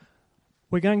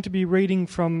We're going to be reading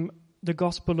from the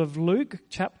Gospel of Luke,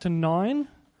 chapter 9,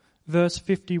 verse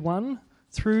 51,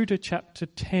 through to chapter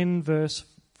 10, verse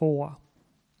 4.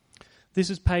 This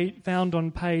is found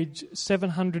on page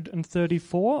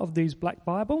 734 of these black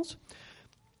Bibles.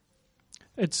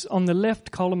 It's on the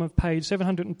left column of page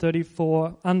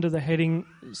 734 under the heading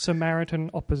Samaritan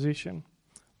Opposition.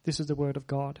 This is the word of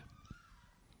God.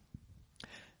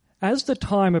 As the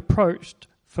time approached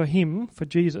for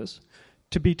Jesus,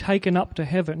 to be taken up to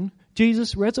heaven,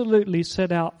 Jesus resolutely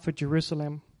set out for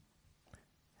Jerusalem.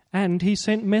 And he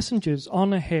sent messengers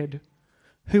on ahead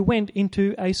who went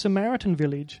into a Samaritan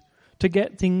village to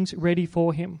get things ready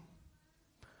for him.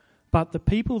 But the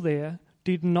people there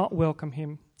did not welcome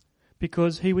him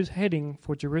because he was heading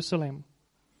for Jerusalem.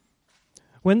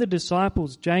 When the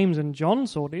disciples James and John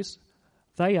saw this,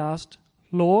 they asked,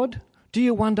 "Lord, do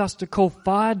you want us to call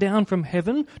fire down from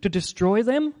heaven to destroy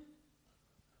them?"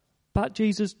 But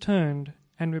Jesus turned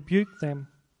and rebuked them,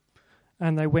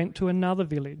 and they went to another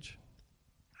village.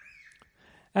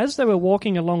 As they were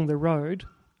walking along the road,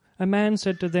 a man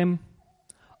said to them,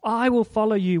 "I will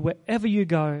follow you wherever you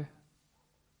go."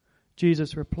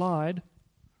 Jesus replied,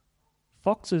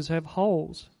 "Foxes have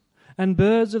holes, and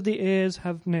birds of the air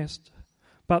have nests,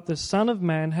 but the Son of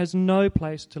Man has no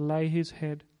place to lay his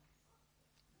head."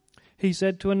 He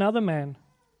said to another man,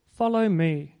 "Follow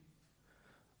me."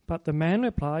 But the man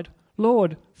replied,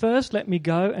 "Lord, first let me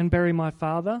go and bury my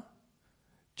father."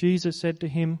 Jesus said to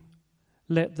him,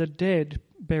 "Let the dead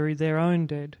bury their own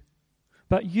dead,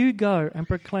 but you go and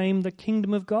proclaim the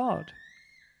kingdom of God."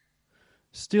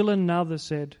 Still another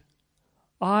said,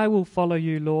 "I will follow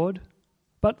you, Lord,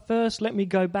 but first let me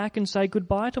go back and say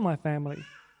goodbye to my family."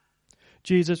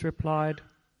 Jesus replied,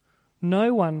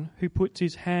 "No one who puts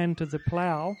his hand to the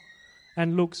plough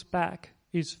and looks back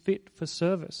is fit for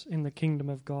service in the kingdom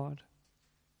of God."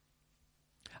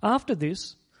 After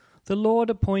this, the Lord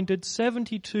appointed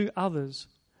 72 others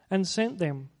and sent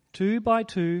them 2 by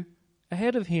 2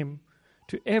 ahead of him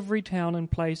to every town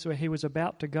and place where he was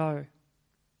about to go.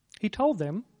 He told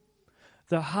them,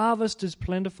 "The harvest is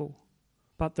plentiful,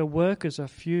 but the workers are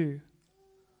few.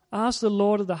 Ask the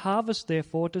Lord of the harvest,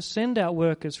 therefore, to send out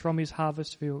workers from his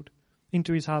harvest field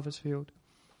into his harvest field.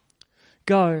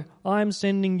 Go, I am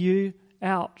sending you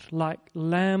out like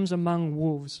lambs among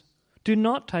wolves. Do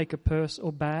not take a purse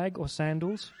or bag or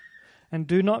sandals, and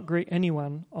do not greet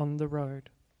anyone on the road."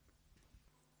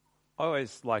 I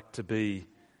always like to be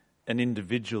an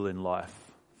individual in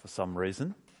life for some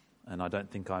reason, and I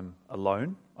don't think I'm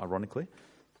alone, ironically.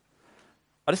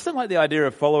 I just don't like the idea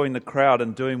of following the crowd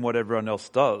and doing what everyone else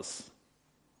does.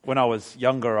 When I was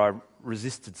younger, I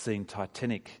resisted seeing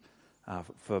Titanic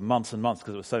for months and months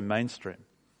because it was so mainstream.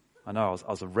 I know,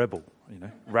 I was a rebel,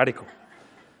 radical.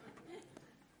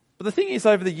 But the thing is,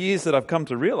 over the years that I've come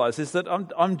to realize is that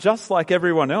I'm just like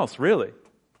everyone else, really.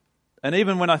 And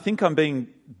even when I think I'm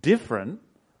being different,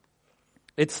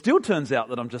 it still turns out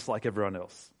that I'm just like everyone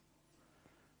else.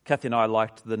 Kathy and I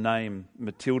liked the name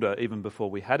Matilda even before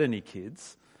we had any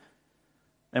kids.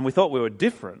 And we thought we were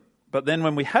different. But then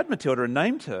when we had Matilda and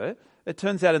named her, it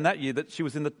turns out in that year that she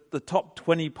was in the top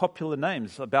 20 popular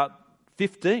names, about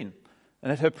 15.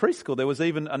 And at her preschool, there was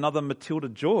even another Matilda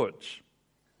George.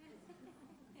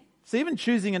 So even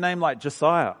choosing a name like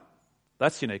Josiah,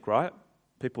 that's unique, right?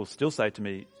 People still say to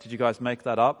me, "Did you guys make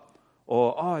that up?"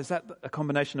 Or, "Oh, is that a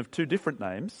combination of 2 different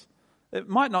names?" It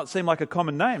might not seem like a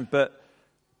common name, but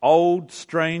old,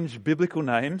 strange, biblical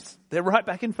names, they're right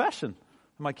back in fashion.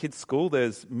 In my kids' school,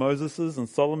 there's Moseses and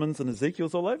Solomons and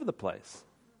Ezekiels all over the place.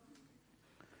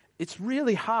 It's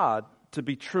really hard to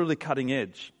be truly cutting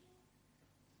edge.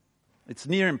 It's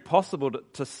near impossible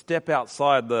to step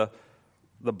outside the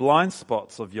blind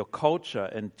spots of your culture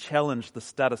and challenge the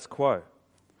status quo.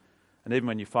 And even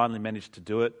when you finally manage to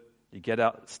do it, you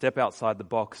step outside the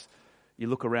box, you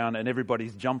look around and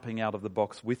everybody's jumping out of the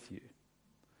box with you.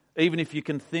 Even if you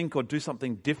can think or do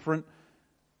something different,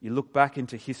 you look back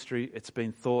into history, it's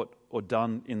been thought or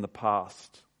done in the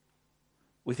past.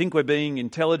 We think we're being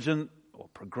intelligent or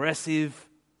progressive,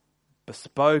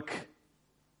 bespoke,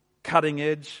 cutting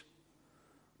edge.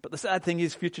 But the sad thing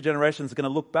is, future generations are going to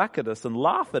look back at us and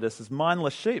laugh at us as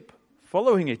mindless sheep,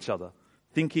 following each other,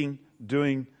 thinking,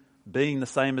 doing, being the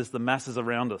same as the masses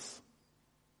around us.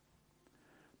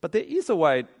 But there is a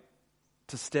way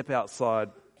to step outside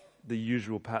the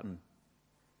usual pattern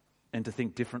and to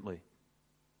think differently.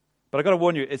 But I've got to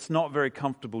warn you, it's not very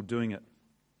comfortable doing it.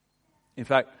 In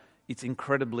fact, it's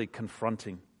incredibly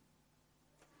confronting.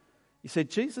 You see,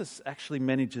 Jesus actually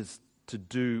manages to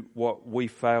do what we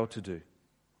fail to do.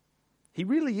 He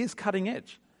really is cutting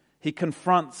edge. He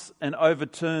confronts and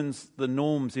overturns the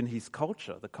norms in his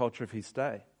culture, the culture of his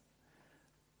day.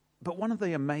 But one of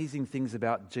the amazing things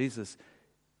about Jesus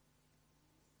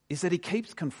is that he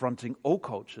keeps confronting all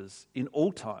cultures in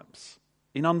all times,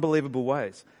 in unbelievable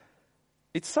ways.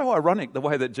 It's so ironic the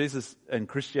way that Jesus and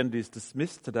Christianity is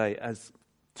dismissed today as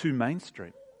too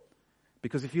mainstream.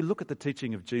 Because if you look at the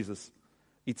teaching of Jesus,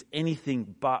 it's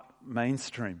anything but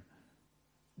mainstream.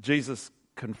 Jesus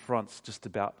confronts just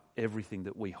about everything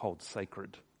that we hold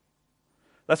sacred.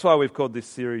 That's why we've called this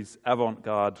series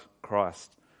Avant-Garde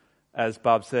Christ. As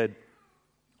Barb said,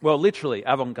 well, literally,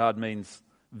 avant-garde means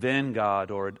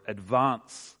vanguard or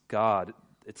advance guard.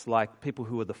 It's like people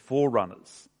who are the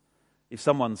forerunners. If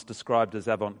someone's described as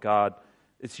avant-garde,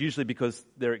 it's usually because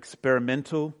they're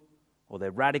experimental or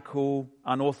they're radical,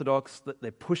 unorthodox, that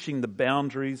they're pushing the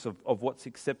boundaries of what's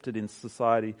accepted in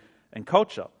society and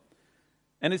culture.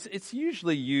 And it's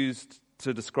usually used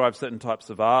to describe certain types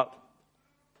of art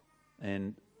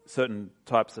and certain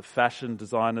types of fashion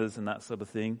designers and that sort of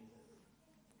thing.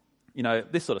 You know,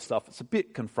 this sort of stuff, it's a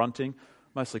bit confronting,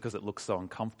 mostly because it looks so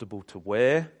uncomfortable to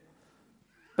wear.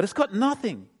 But it's got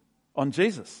nothing on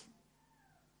Jesus.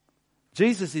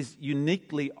 Jesus is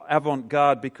uniquely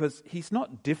avant-garde because he's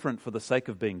not different for the sake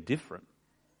of being different.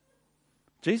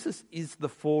 Jesus is the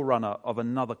forerunner of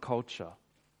another culture.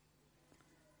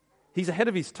 He's ahead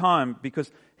of his time because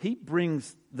he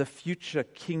brings the future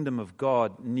kingdom of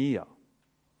God near.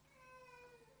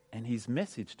 And his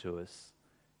message to us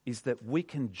is that we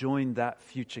can join that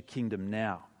future kingdom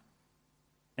now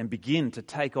and begin to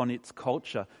take on its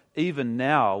culture even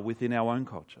now within our own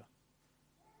culture.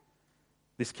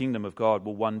 This kingdom of God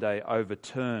will one day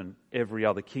overturn every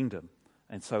other kingdom,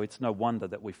 and so it's no wonder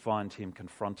that we find him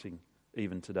confronting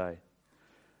even today.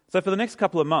 So for the next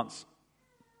couple of months,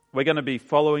 we're going to be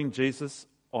following Jesus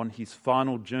on his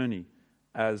final journey,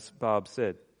 as Barb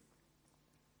said.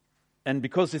 And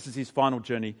because this is his final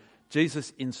journey,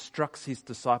 Jesus instructs his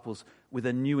disciples with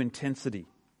a new intensity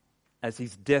as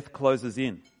his death closes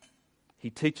in. He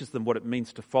teaches them what it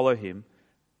means to follow him,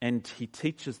 and he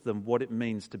teaches them what it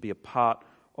means to be a part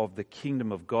of the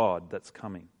kingdom of God that's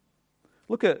coming.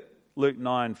 Look at Luke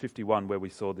 9:51, where we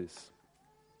saw this.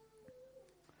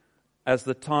 As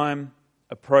the time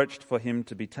approached for him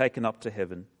to be taken up to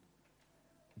heaven,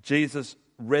 Jesus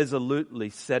resolutely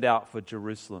set out for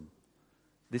Jerusalem.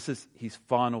 This is his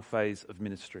final phase of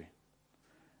ministry.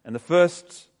 And the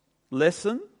first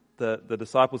lesson the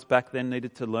disciples back then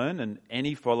needed to learn, and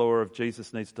any follower of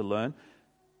Jesus needs to learn,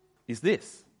 is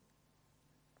this.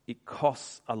 It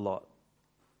costs a lot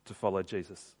to follow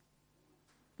Jesus.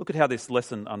 Look at how this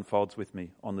lesson unfolds with me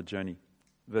on the journey.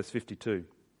 Verse 52.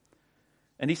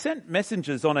 And he sent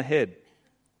messengers on ahead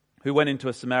who went into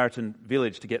a Samaritan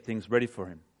village to get things ready for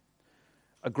him.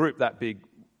 A group that big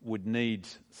would need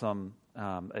some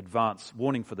advance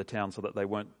warning for the town so that they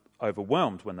weren't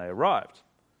overwhelmed when they arrived.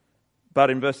 But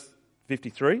in verse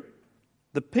 53,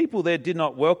 the people there did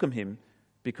not welcome him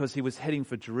because he was heading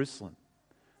for Jerusalem.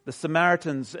 The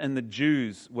Samaritans and the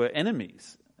Jews were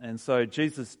enemies, and so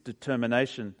Jesus'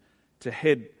 determination to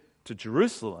head to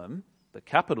Jerusalem, the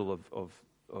capital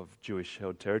of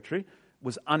Jewish-held territory,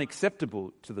 was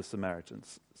unacceptable to the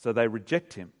Samaritans, so they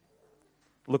reject him.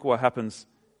 Look what happens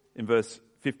in verse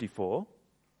 54.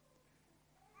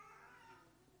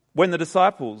 When the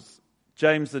disciples,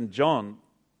 James and John,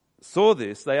 saw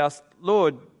this, they asked,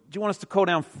 "Lord, do you want us to call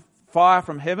down fire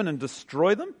from heaven and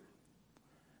destroy them?"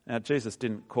 Now, Jesus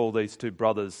didn't call these two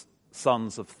brothers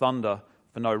sons of thunder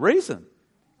for no reason.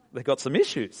 They've got some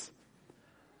issues.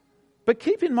 But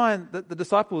keep in mind that the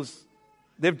disciples,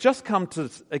 they've just come to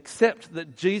accept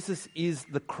that Jesus is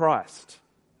the Christ.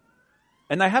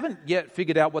 And they haven't yet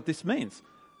figured out what this means.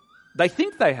 They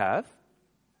think they have.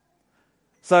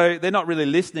 So they're not really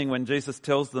listening when Jesus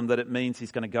tells them that it means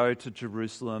he's going to go to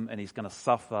Jerusalem and he's going to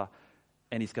suffer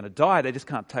and he's going to die. They just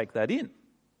can't take that in.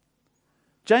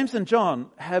 James and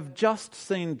John have just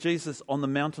seen Jesus on the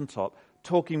mountaintop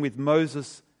talking with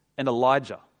Moses and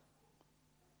Elijah,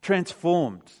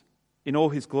 transformed in all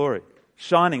his glory,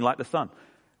 shining like the sun.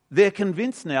 They're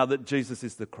convinced now that Jesus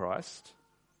is the Christ,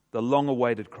 the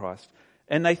long-awaited Christ,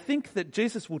 and they think that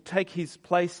Jesus will take his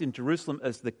place in Jerusalem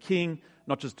as the king,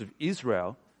 not just of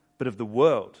Israel, but of the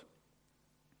world.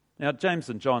 Now, James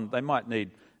and John, they might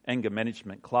need anger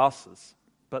management classes,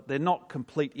 but they're not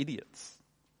complete idiots.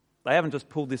 They haven't just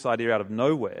pulled this idea out of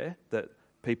nowhere that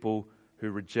people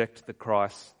who reject the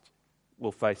Christ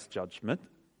will face judgment.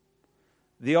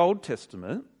 The Old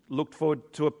Testament looked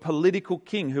forward to a political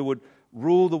king who would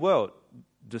rule the world,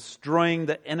 destroying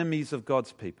the enemies of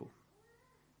God's people,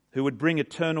 who would bring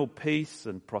eternal peace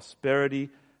and prosperity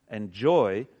and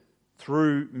joy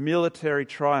through military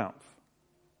triumph.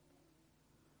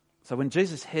 So when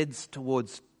Jesus heads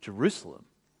towards Jerusalem,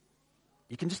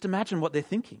 you can just imagine what they're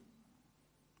thinking.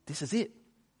 This is it.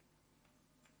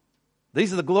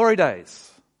 These are the glory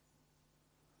days.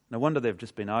 No wonder they've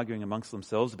just been arguing amongst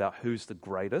themselves about who's the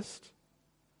greatest.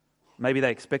 Maybe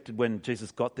they expected when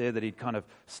Jesus got there that he'd kind of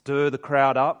stir the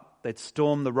crowd up, they'd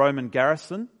storm the Roman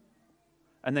garrison,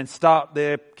 and then start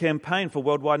their campaign for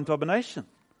worldwide domination.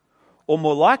 Or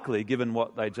more likely, given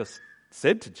what they just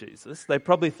said to Jesus, they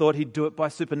probably thought he'd do it by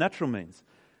supernatural means,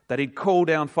 that he'd call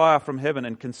down fire from heaven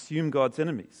and consume God's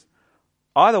enemies.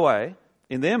 Either way,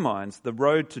 in their minds, the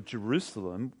road to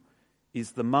Jerusalem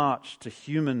is the march to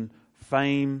human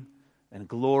fame and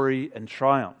glory and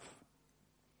triumph.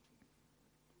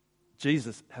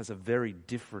 Jesus has a very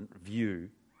different view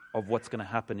of what's going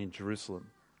to happen in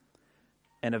Jerusalem,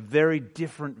 and a very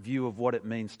different view of what it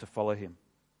means to follow him.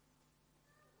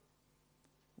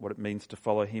 What it means to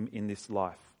follow him in this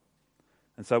life.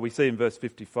 And so we see in verse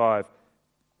 55,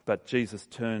 but Jesus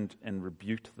turned and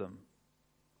rebuked them.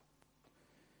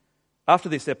 After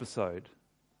this episode,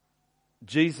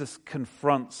 Jesus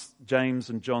confronts James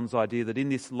and John's idea that in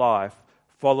this life,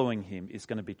 following him is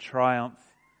going to be triumph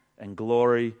and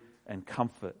glory and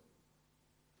comfort.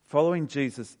 Following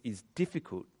Jesus is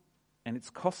difficult and it's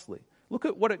costly. Look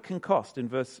at what it can cost in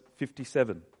verse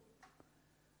 57.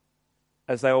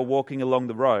 As they were walking along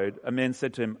the road, a man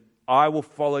said to him, I will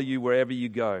follow you wherever you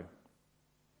go.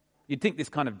 You'd think this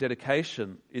kind of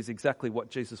dedication is exactly what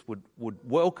Jesus would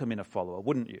welcome in a follower,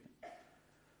 wouldn't you?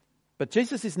 But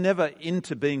Jesus is never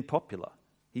into being popular.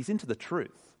 He's into the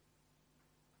truth.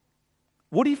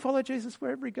 Would he follow Jesus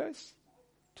wherever he goes?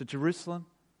 To Jerusalem,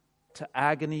 to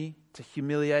agony, to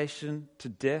humiliation, to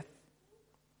death?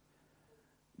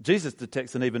 Jesus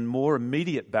detects an even more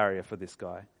immediate barrier for this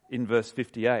guy in verse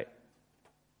 58.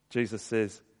 Jesus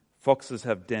says, foxes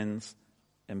have dens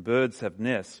and birds have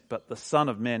nests, but the Son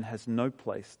of Man has no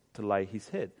place to lay his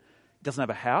head. He doesn't have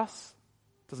a house,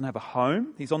 doesn't have a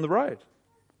home, he's on the road.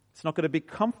 It's not going to be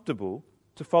comfortable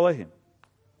to follow him.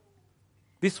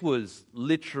 This was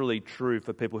literally true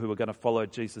for people who were going to follow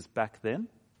Jesus back then,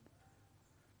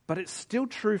 but it's still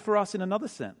true for us in another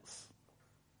sense.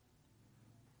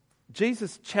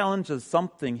 Jesus challenges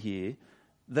something here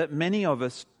that many of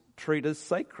us treat as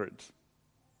sacred.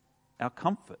 Our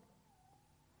comfort.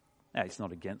 Now, he's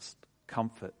not against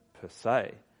comfort per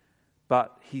se,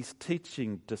 but he's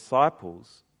teaching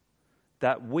disciples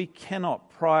that we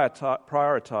cannot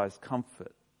prioritize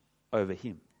comfort over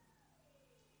him.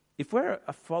 If we're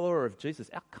a follower of Jesus,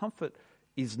 our comfort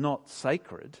is not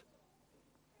sacred.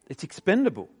 It's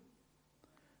expendable.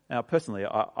 Now, personally,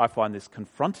 I find this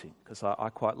confronting because I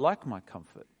quite like my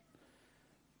comfort.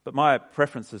 But my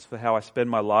preferences for how I spend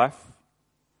my life,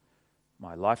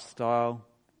 my lifestyle,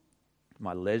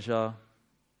 my leisure,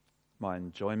 my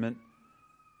enjoyment,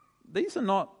 these are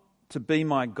not to be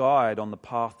my guide on the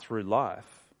path through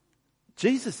life.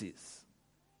 Jesus is,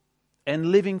 and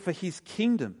living for his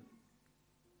kingdom.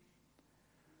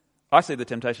 I see the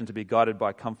temptation to be guided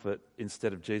by comfort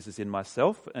instead of Jesus in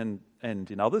myself and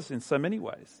in others in so many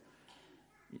ways.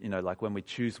 You know, like when we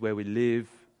choose where we live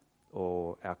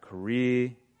or our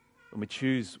career, when we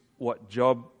choose what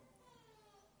job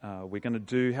we're going to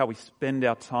do, how we spend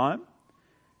our time.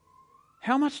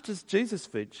 How much does Jesus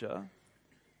feature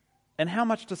and how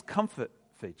much does comfort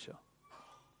feature?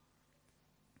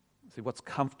 See, what's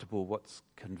comfortable, what's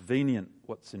convenient,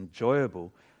 what's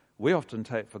enjoyable, we often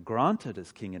take for granted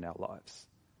as king in our lives.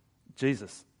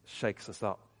 Jesus shakes us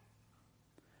up.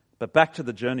 But back to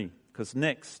the journey, because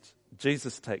next,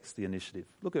 Jesus takes the initiative.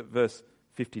 Look at verse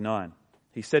 59.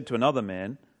 He said to another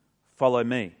man, "Follow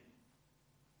me."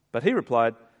 But he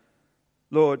replied,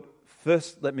 "Lord,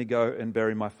 first let me go and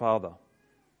bury my father."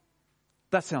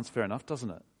 That sounds fair enough,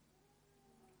 doesn't it?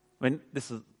 I mean,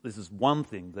 this is one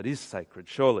thing that is sacred,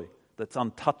 surely, that's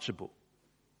untouchable.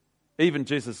 Even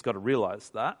Jesus has got to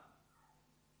realize that.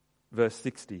 Verse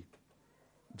 60,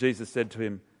 Jesus said to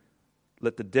him,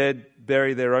 "Let the dead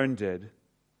bury their own dead,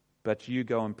 but you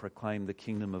go and proclaim the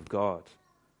kingdom of God."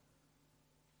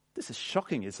 This is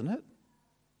shocking, isn't it?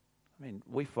 I mean,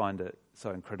 we find it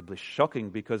so incredibly shocking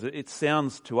because it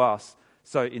sounds to us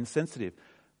so insensitive.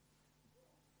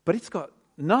 But it's got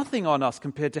nothing on us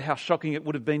compared to how shocking it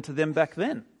would have been to them back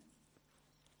then.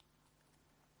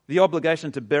 The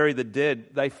obligation to bury the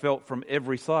dead they felt from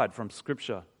every side, from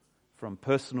Scripture, from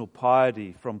personal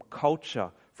piety, from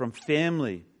culture, from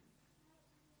family.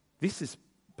 This is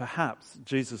perhaps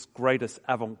Jesus' greatest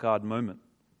avant-garde moment.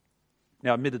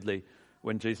 Now, admittedly,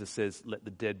 when Jesus says, "Let the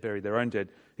dead bury their own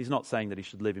dead," he's not saying that he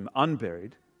should leave him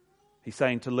unburied. He's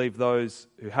saying to leave those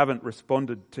who haven't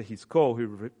responded to his call,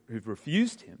 who've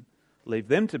refused him, leave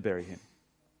them to bury him.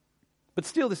 But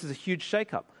still, this is a huge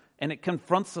shake-up, and it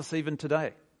confronts us even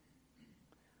today.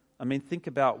 I mean, think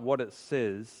about what it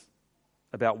says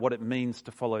about what it means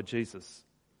to follow Jesus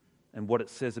and what it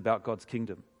says about God's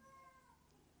kingdom.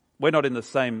 We're not in the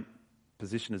same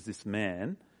position as this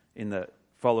man in that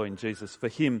following Jesus, for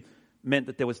him, meant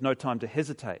that there was no time to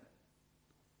hesitate.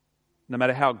 No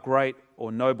matter how great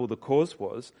or noble the cause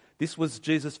was, this was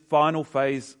Jesus' final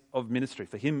phase of ministry.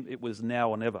 For him, it was now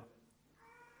or never.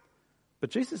 But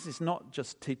Jesus is not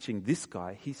just teaching this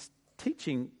guy, he's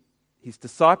teaching his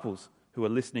disciples who are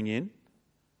listening in,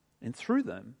 and through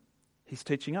them, he's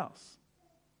teaching us.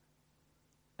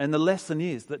 And the lesson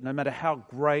is that no matter how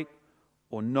great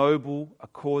or noble a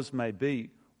cause may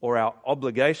be, or our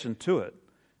obligation to it,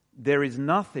 there is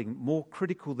nothing more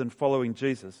critical than following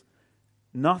Jesus,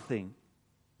 nothing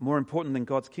more important than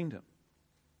God's kingdom.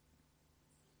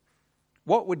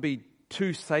 What would be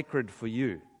too sacred for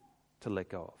you to let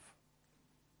go of?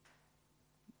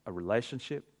 A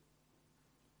relationship,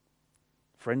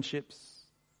 friendships,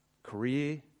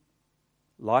 career,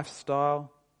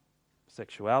 lifestyle,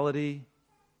 sexuality,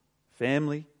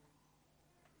 family.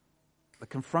 The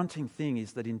confronting thing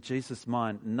is that in Jesus'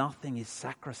 mind, nothing is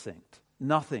sacrosanct.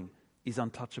 Nothing is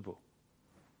untouchable.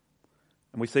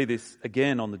 And we see this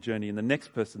again on the journey in the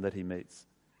next person that he meets.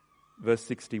 Verse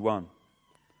 61.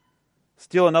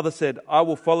 Still another said, I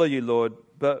will follow you, Lord,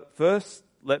 but first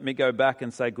let me go back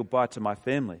and say goodbye to my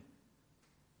family.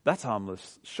 That's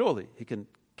harmless. Surely he can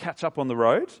catch up on the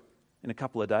road in a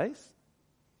couple of days.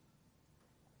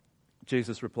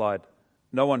 Jesus replied,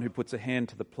 no one who puts a hand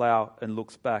to the plough and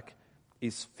looks back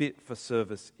is fit for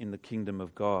service in the kingdom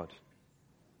of God.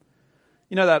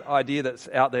 You know that idea that's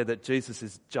out there that Jesus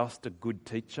is just a good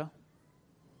teacher?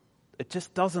 It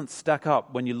just doesn't stack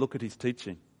up when you look at his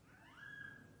teaching.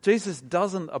 Jesus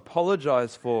doesn't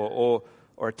apologize for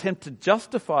or attempt to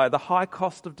justify the high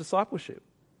cost of discipleship.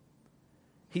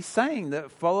 He's saying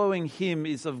that following him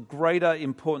is of greater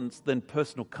importance than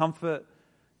personal comfort,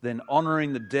 than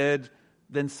honoring the dead,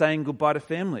 than saying goodbye to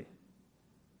family.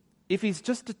 If he's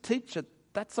just a teacher,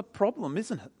 that's a problem,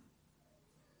 isn't it?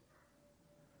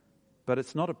 But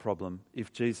it's not a problem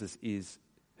if Jesus is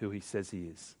who he says he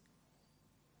is.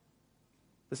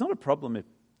 There's not a problem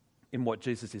in what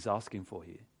Jesus is asking for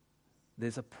here.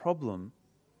 There's a problem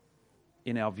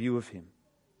in our view of him.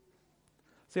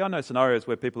 See, I know scenarios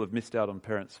where people have missed out on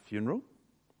parents' funeral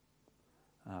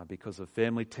because of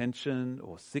family tension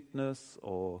or sickness,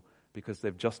 or because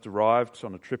they've just arrived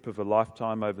on a trip of a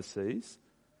lifetime overseas.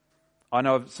 I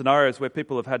know of scenarios where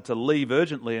people have had to leave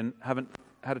urgently and haven't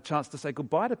had a chance to say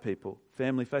goodbye to people,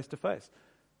 family face to face,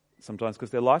 sometimes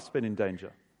because their life's been in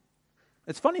danger.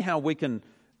 It's funny how we can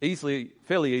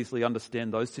fairly easily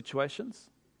understand those situations,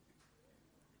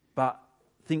 but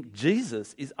think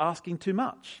Jesus is asking too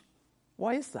much.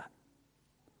 Why is that?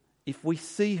 If we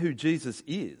see who Jesus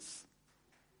is,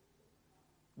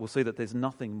 we'll see that there's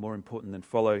nothing more important than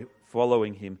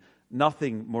following him,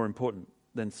 nothing more important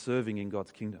than serving in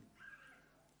God's kingdom.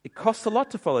 It costs a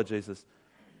lot to follow Jesus.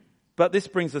 But this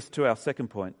brings us to our second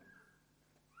point.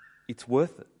 It's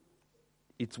worth it.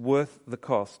 It's worth the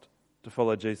cost to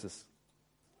follow Jesus.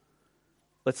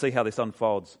 Let's see how this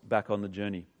unfolds back on the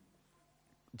journey.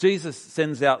 Jesus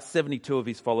sends out 72 of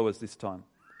his followers this time,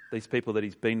 these people that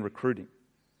he's been recruiting.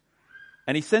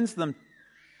 And he sends them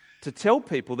to tell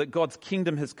people that God's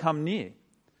kingdom has come near.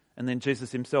 And then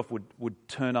Jesus himself would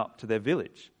turn up to their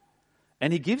village.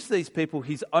 And he gives these people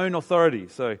his own authority.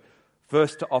 So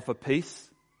first to offer peace,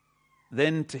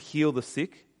 then to heal the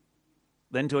sick,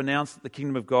 then to announce that the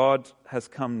kingdom of God has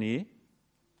come near.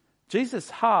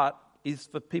 Jesus' heart is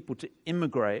for people to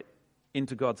immigrate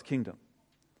into God's kingdom.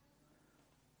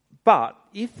 But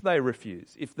if they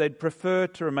refuse, if they'd prefer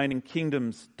to remain in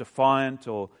kingdoms defiant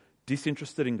or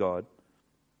disinterested in God,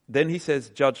 then he says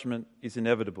judgment is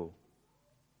inevitable.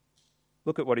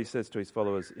 Look at what he says to his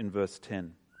followers in verse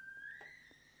 10.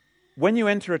 When you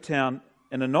enter a town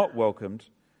and are not welcomed,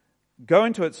 go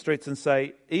into its streets and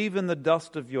say, even the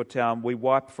dust of your town we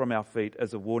wipe from our feet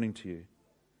as a warning to you.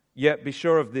 Yet be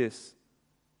sure of this,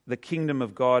 the kingdom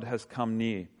of God has come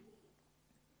near.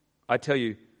 I tell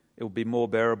you, it will be more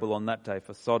bearable on that day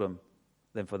for Sodom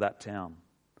than for that town.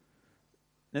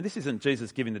 Now, this isn't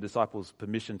Jesus giving the disciples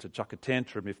permission to chuck a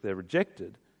tantrum if they're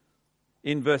rejected.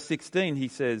 In verse 16, he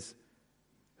says,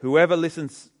 whoever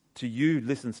listens to you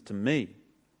listens to me.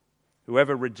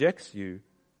 Whoever rejects you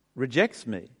rejects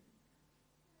me.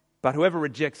 But whoever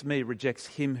rejects me rejects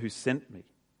him who sent me.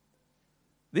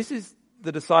 This is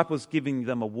the disciples giving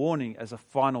them a warning as a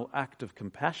final act of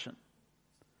compassion.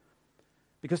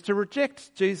 Because to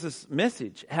reject Jesus'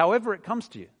 message, however it comes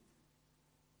to you,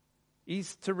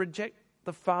 is to reject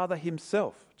the Father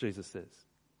himself, Jesus says.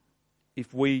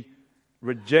 If we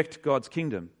reject God's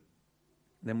kingdom,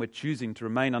 then we're choosing to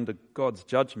remain under God's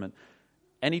judgment.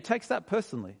 And he takes that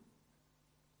personally.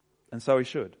 And so he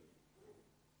should.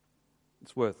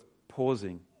 It's worth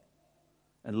pausing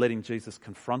and letting Jesus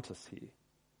confront us here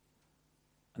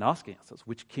and asking ourselves,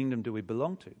 which kingdom do we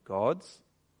belong to? God's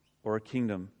or a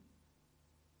kingdom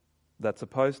that's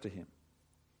opposed to him?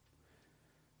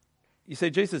 You see,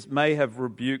 Jesus may have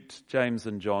rebuked James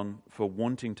and John for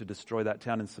wanting to destroy that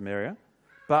town in Samaria,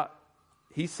 but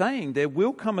he's saying there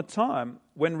will come a time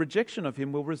when rejection of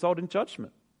him will result in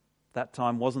judgment. That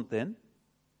time wasn't then,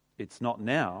 it's not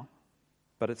now,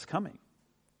 but it's coming.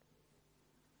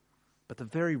 But the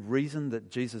very reason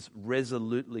that Jesus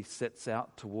resolutely sets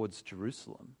out towards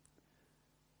Jerusalem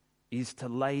is to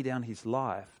lay down his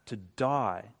life, to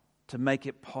die, to make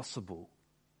it possible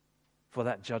for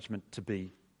that judgment to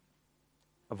be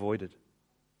avoided,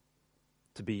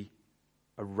 to be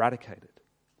eradicated.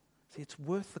 See, it's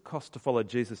worth the cost to follow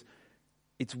Jesus.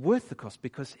 It's worth the cost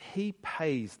because he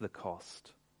pays the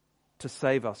cost to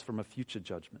save us from a future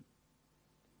judgment.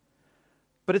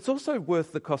 But it's also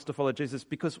worth the cost to follow Jesus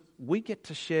because we get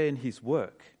to share in his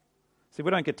work. See,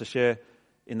 we don't get to share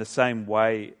in the same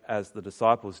way as the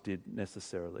disciples did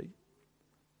necessarily,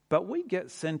 but we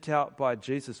get sent out by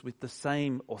Jesus with the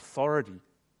same authority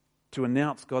to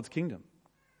announce God's kingdom.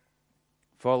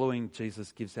 Following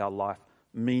Jesus gives our life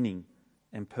meaning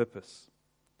and purpose.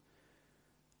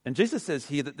 And Jesus says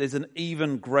here that there's an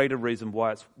even greater reason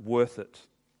why it's worth it,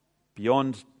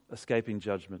 beyond escaping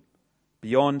judgment,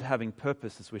 beyond having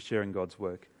purpose as we're sharing God's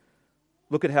work.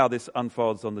 Look at how this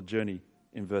unfolds on the journey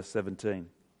in verse 17.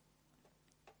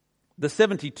 The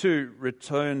 72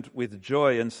 returned with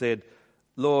joy and said,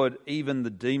 "Lord, even the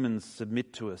demons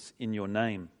submit to us in your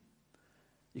name."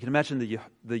 You can imagine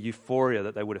the euphoria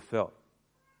that they would have felt.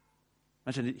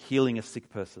 Imagine healing a sick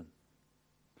person,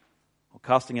 or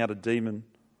casting out a demon,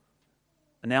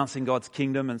 announcing God's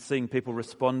kingdom and seeing people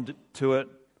respond to it,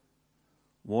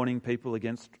 warning people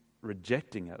against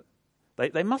rejecting it.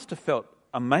 They must have felt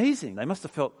amazing. They must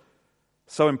have felt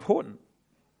so important.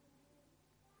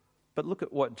 But look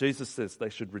at what Jesus says they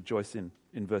should rejoice in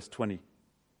verse 20.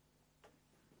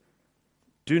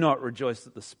 "Do not rejoice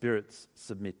that the spirits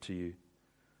submit to you,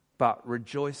 but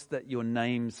rejoice that your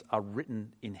names are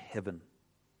written in heaven."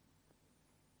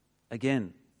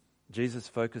 Again, Jesus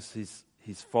focuses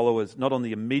his followers not on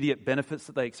the immediate benefits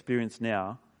that they experience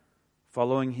now.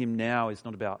 Following him now is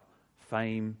not about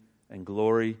fame and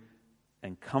glory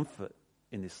and comfort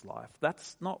in this life.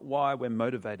 That's not why we're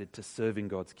motivated to serve in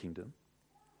God's kingdom.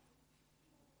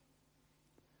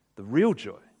 The real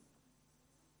joy,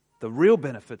 the real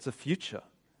benefits are future.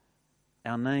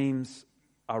 Our names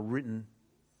are written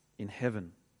in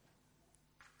heaven.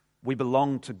 We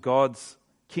belong to God's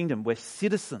kingdom. We're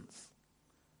citizens.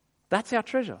 That's our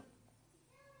treasure.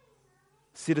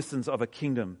 Citizens of a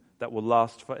kingdom that will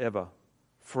last forever,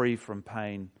 free from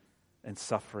pain and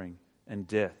suffering and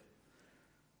death.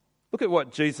 Look at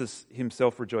what Jesus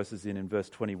himself rejoices in verse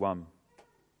 21.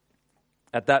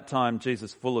 "At that time,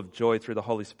 Jesus, full of joy through the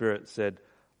Holy Spirit, said,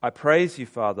 'I praise you,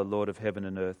 Father, Lord of heaven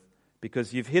and earth,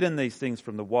 because you've hidden these things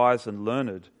from the wise and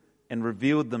learned and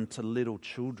revealed them to little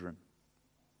children.'"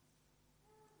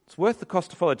 It's worth the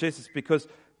cost to follow Jesus because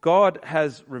God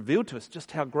has revealed to us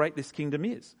just how great this kingdom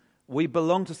is. We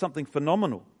belong to something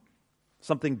phenomenal,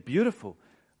 something beautiful.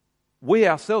 We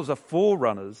ourselves are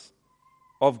forerunners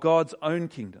of God's own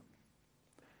kingdom.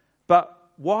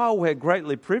 But while we're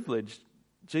greatly privileged,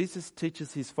 Jesus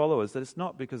teaches his followers that it's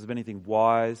not because of anything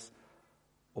wise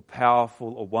or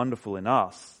powerful or wonderful in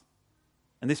us.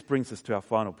 And this brings us to our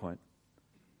final point.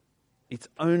 It's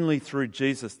only through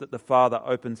Jesus that the Father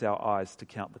opens our eyes to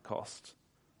count the cost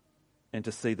and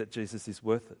to see that Jesus is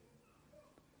worth it.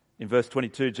 In verse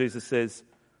 22, Jesus says,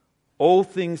 "All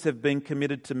things have been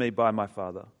committed to me by my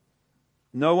Father.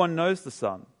 No one knows the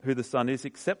Son, who the Son is,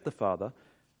 except the Father,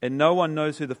 and no one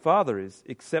knows who the Father is,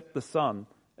 except the Son,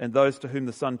 and those to whom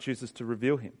the Son chooses to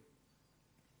reveal him."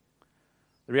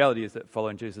 The reality is that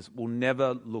following Jesus will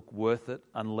never look worth it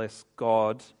unless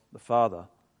God, the Father,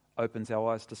 opens our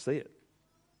eyes to see it.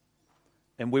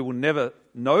 And we will never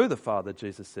know the Father,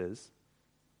 Jesus says,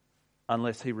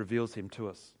 unless he reveals him to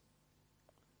us.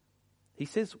 He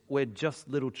says we're just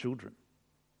little children.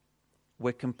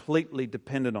 We're completely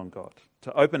dependent on God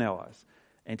to open our eyes.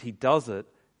 And he does it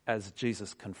as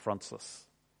Jesus confronts us.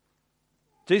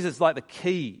 Jesus is like the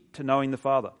key to knowing the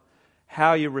Father.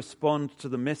 How you respond to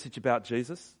the message about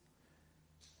Jesus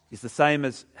is the same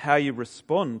as how you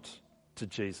respond to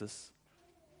Jesus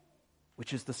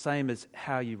which is the same as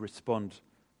how you respond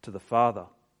to the Father.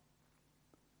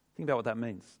 Think about what that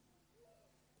means.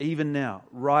 Even now,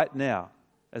 right now,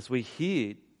 as we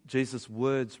hear Jesus'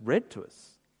 words read to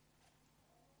us,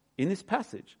 in this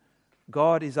passage,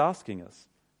 God is asking us,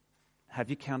 have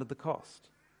you counted the cost?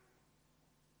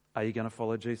 Are you going to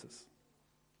follow Jesus?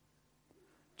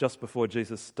 Just before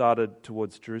Jesus started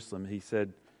towards Jerusalem, he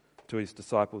said to his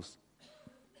disciples,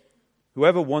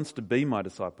 whoever wants to be my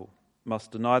disciple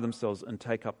must deny themselves and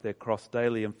take up their cross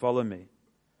daily and follow me.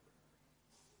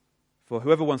 For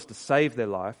whoever wants to save their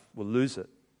life will lose it.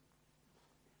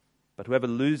 But whoever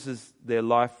loses their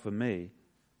life for me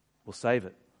will save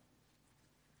it.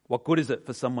 What good is it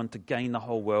for someone to gain the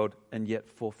whole world and yet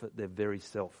forfeit their very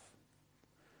self?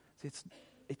 See,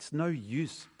 it's no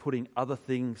use putting other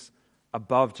things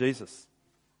above Jesus.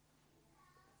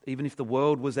 Even if the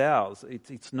world was ours,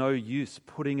 it's no use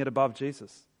putting it above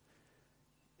Jesus.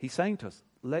 He's saying to us,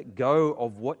 let go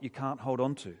of what you can't hold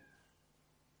on to.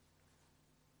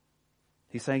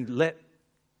 He's saying, let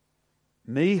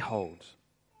me hold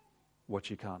what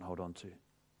you can't hold on to.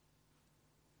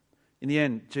 In the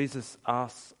end, Jesus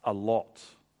asks a lot.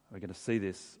 We're going to see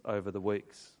this over the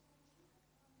weeks.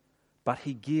 But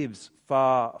he gives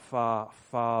far, far,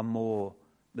 far more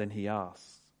than he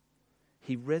asks.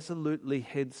 He resolutely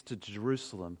heads to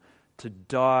Jerusalem to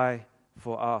die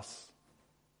for us.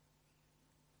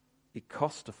 It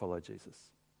costs to follow Jesus,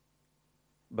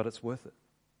 but it's worth it.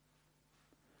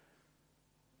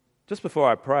 Just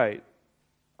before I pray,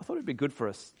 I thought it'd be good for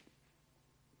us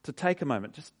to take a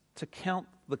moment just to count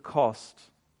the cost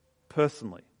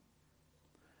personally.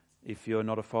 If you're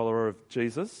not a follower of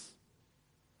Jesus,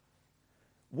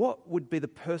 what would be the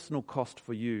personal cost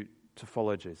for you to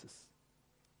follow Jesus?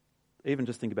 Even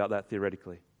just think about that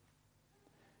theoretically.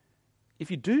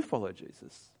 If you do follow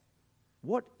Jesus,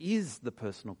 what is the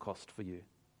personal cost for you?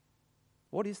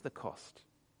 What is the cost?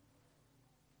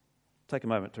 Take a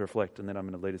moment to reflect, and then I'm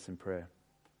going to lead us in prayer.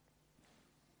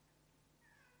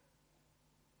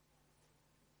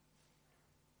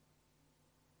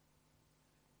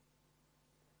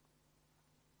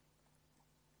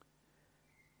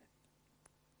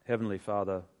 Heavenly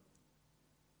Father,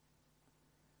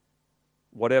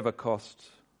 whatever cost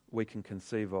we can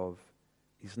conceive of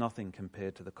is nothing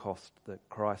compared to the cost that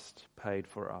Christ paid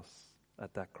for us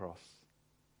at that cross.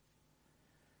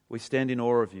 We stand in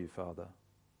awe of you, Father.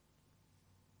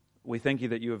 We thank you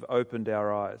that you have opened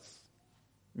our eyes,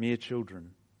 mere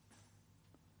children,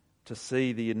 to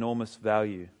see the enormous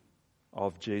value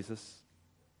of Jesus,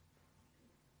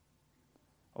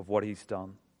 of what he's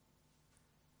done,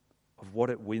 of what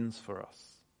it wins for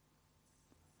us.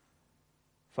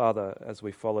 Father, as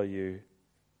we follow you,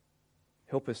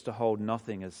 help us to hold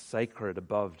nothing as sacred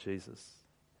above Jesus.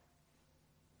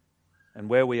 And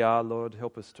where we are, Lord,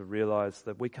 help us to realize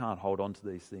that we can't hold on to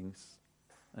these things,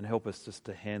 and help us just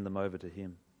to hand them over to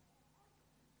him.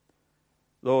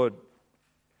 Lord,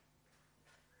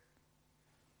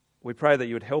 we pray that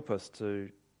you would help us to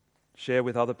share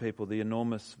with other people the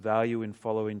enormous value in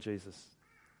following Jesus,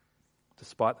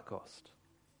 despite the cost.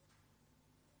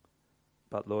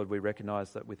 But Lord, we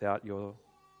recognize that without your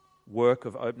work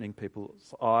of opening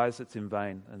people's eyes, it's in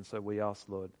vain. And so we ask,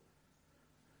 Lord,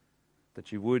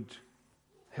 that you would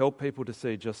help people to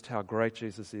see just how great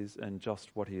Jesus is and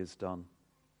just what he has done.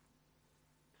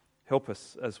 Help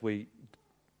us as we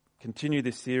continue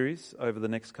this series over the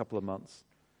next couple of months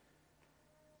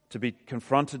to be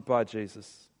confronted by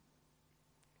Jesus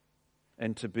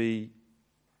and to be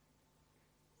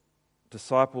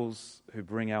disciples who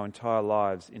bring our entire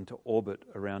lives into orbit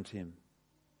around him.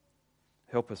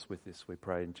 Help us with this, we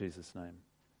pray in Jesus' name.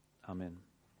 Amen.